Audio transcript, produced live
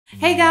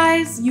Hey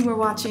guys, you are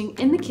watching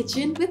In the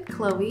Kitchen with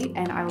Chloe,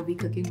 and I will be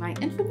cooking my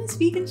infamous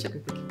vegan sugar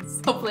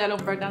cookies. Hopefully I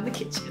don't burn down the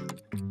kitchen.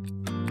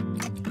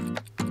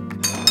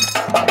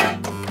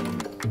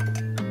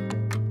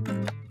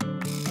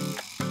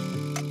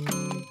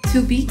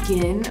 To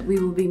begin, we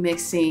will be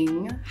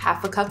mixing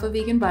half a cup of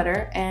vegan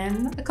butter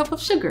and a cup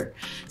of sugar.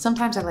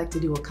 Sometimes I like to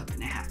do a cup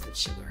and a half of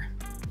sugar.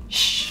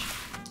 Shh.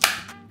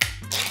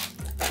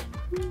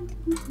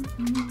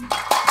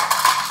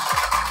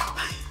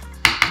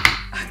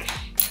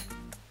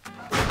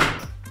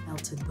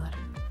 Melted butter,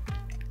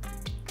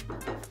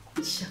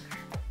 sugar.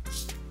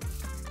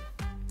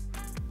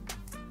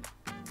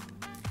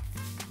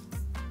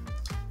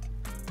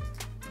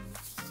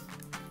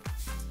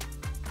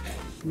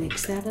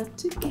 Mix that up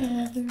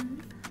together.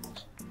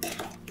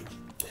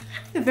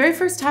 The very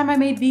first time I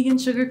made vegan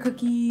sugar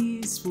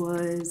cookies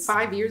was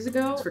 5 years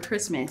ago for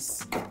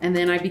Christmas. And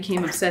then I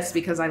became obsessed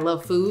because I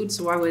love food,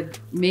 so I would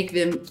make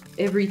them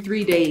every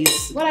 3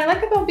 days. What I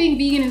like about being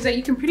vegan is that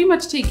you can pretty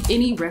much take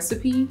any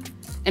recipe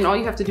and all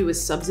you have to do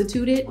is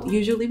substitute it.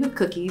 Usually with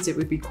cookies, it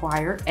would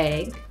require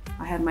egg.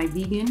 I had my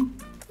vegan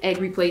egg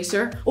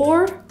replacer,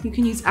 or you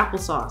can use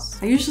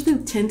applesauce. I usually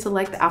tend to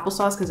like the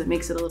applesauce because it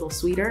makes it a little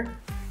sweeter,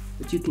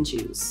 but you can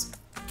choose.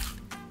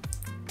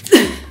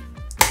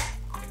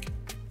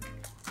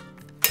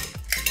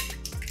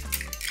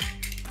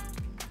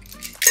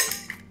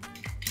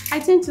 I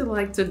tend to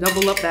like to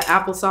double up that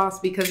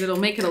applesauce because it'll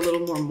make it a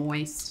little more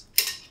moist.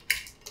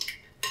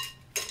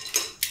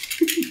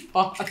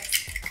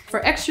 For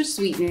extra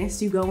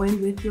sweetness, you go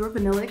in with your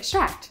vanilla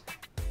extract.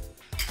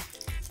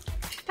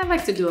 I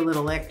like to do a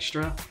little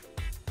extra.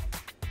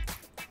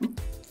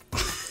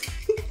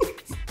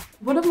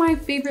 One of my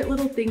favorite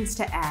little things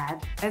to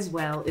add as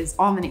well is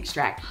almond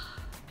extract.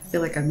 I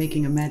feel like I'm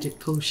making a magic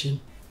potion.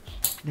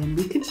 Then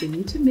we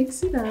continue to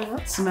mix it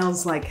up.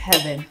 Smells like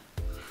heaven.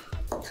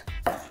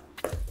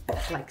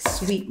 Like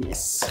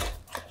sweetness.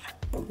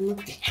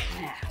 Look at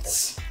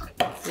that.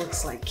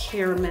 Looks like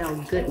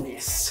caramel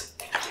goodness.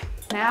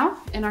 Now,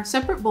 in our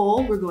separate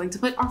bowl, we're going to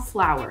put our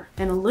flour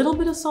and a little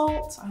bit of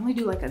salt. I only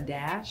do like a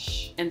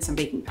dash, and some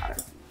baking powder.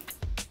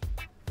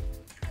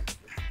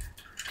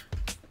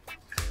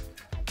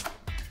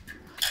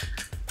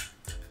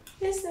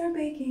 Is there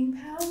baking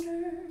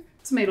powder?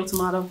 Tomato,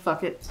 tomato,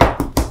 fuck it.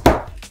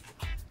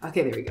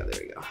 Okay, there we go,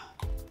 there we go.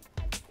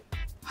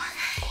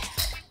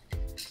 Okay.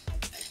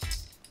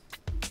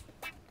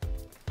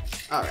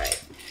 All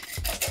right.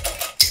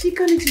 You're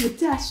gonna do a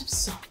dash of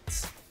salt.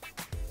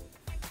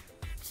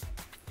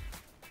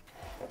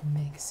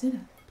 Mix it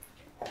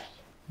up,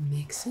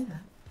 mix it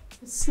up.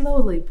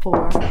 Slowly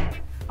pour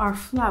our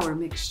flour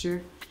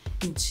mixture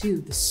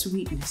into the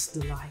sweetness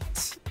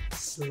delight.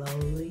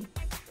 Slowly,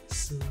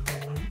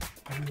 slowly,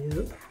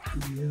 yup.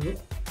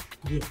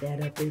 Get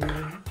that up in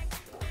there,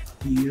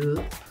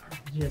 yup,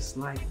 just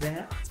like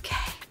that.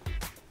 Okay,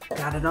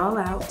 got it all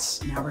out.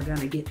 Now we're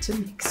gonna get to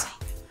mixing.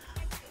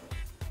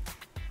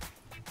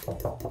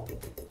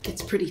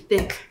 It's pretty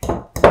thick.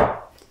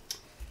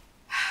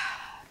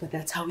 But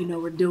that's how we know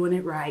we're doing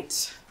it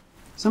right.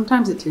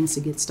 Sometimes it tends to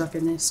get stuck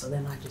in this, so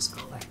then I just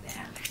go like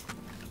that.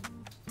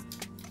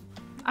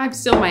 I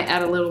still might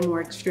add a little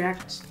more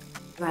extract,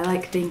 but I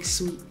like things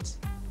sweet.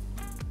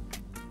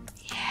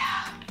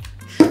 Yeah,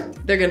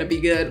 they're gonna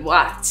be good,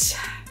 watch.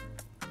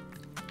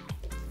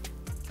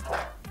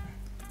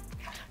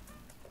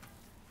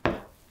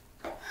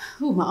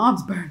 Ooh, my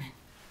arm's burning.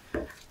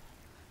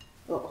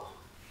 Oh.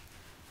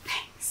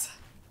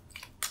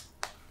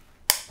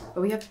 But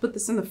we have to put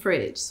this in the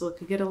fridge so it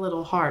could get a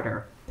little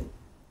harder.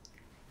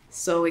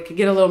 So it could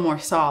get a little more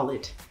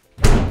solid.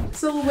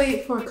 So we'll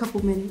wait for a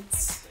couple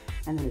minutes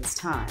and then it's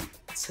time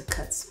to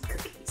cut some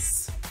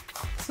cookies.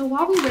 So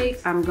while we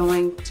wait, I'm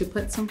going to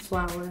put some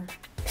flour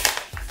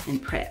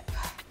and prep.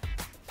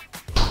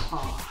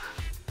 Oh.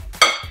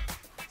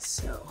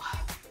 So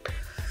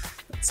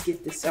let's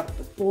get this out of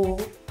the bowl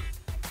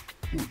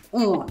and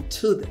on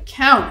to the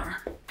counter.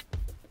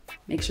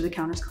 Make sure the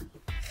counter's clean.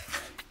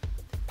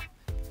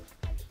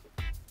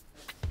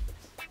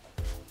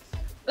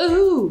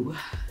 Ooh,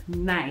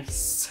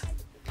 nice.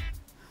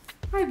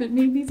 I haven't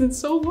made these in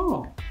so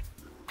long.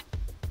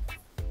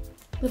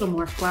 A little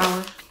more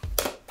flour,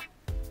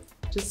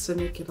 just to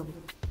make it a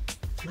little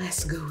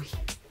less gooey.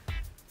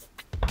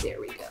 There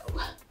we go.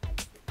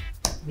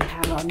 We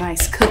have our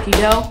nice cookie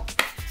dough.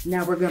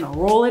 Now we're gonna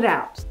roll it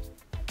out.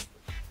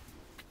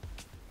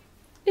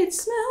 It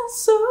smells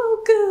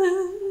so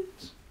good.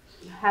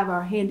 We have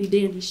our handy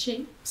dandy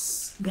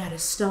shapes. Got a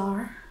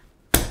star.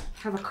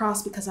 Have a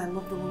cross because I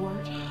love the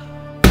Lord.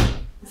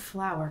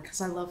 Flower,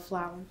 because I love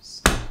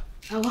flowers.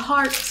 A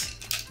heart,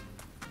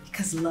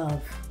 because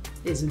love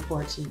is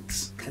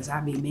important, because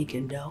I be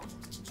making dough.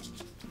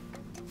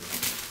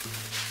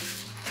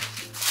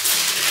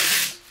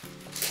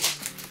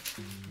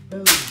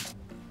 Boom.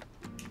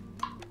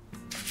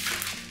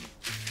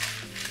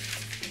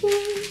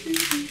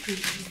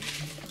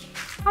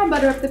 I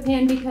butter up the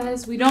pan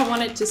because we don't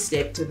want it to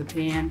stick to the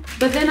pan.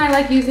 But then I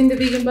like using the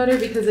vegan butter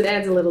because it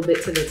adds a little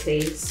bit to the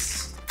taste.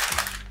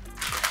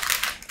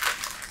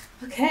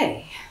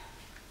 Okay,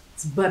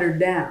 it's buttered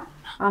down.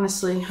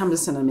 Honestly, I'm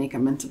just gonna make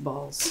them into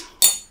balls.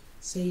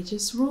 So you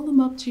just roll them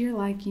up to your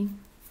liking.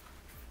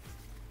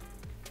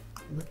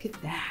 Look at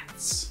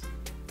that.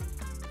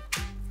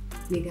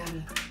 You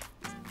gotta,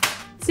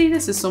 see,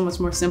 this is so much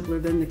more simpler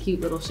than the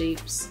cute little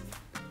shapes.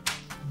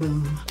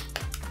 Boom.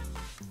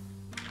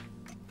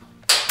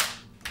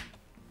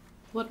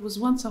 What was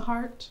once a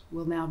heart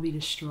will now be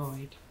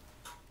destroyed.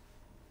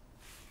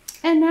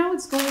 And now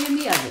it's going in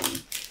the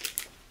oven.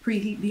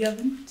 Preheat the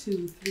oven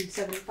to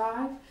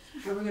 375,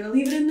 and we're gonna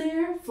leave it in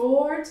there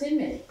for 10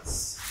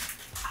 minutes.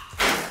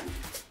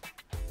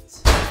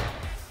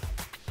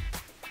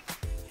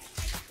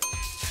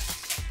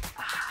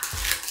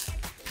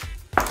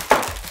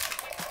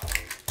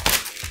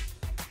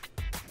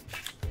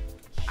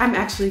 I'm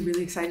actually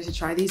really excited to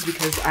try these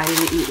because I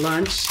didn't eat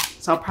lunch,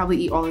 so I'll probably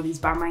eat all of these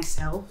by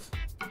myself.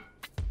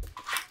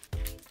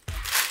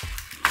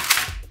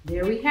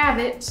 There we have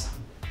it.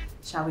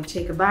 Shall we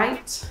take a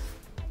bite?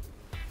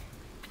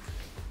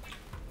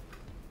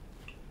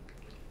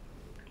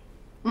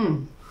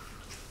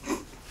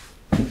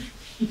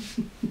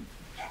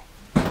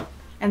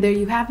 And there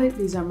you have it.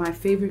 These are my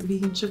favorite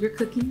vegan sugar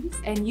cookies.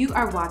 And you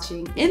are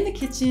watching In the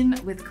Kitchen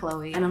with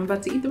Chloe. And I'm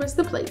about to eat the rest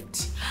of the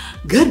plate.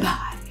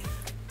 Goodbye.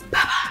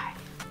 Bye-bye.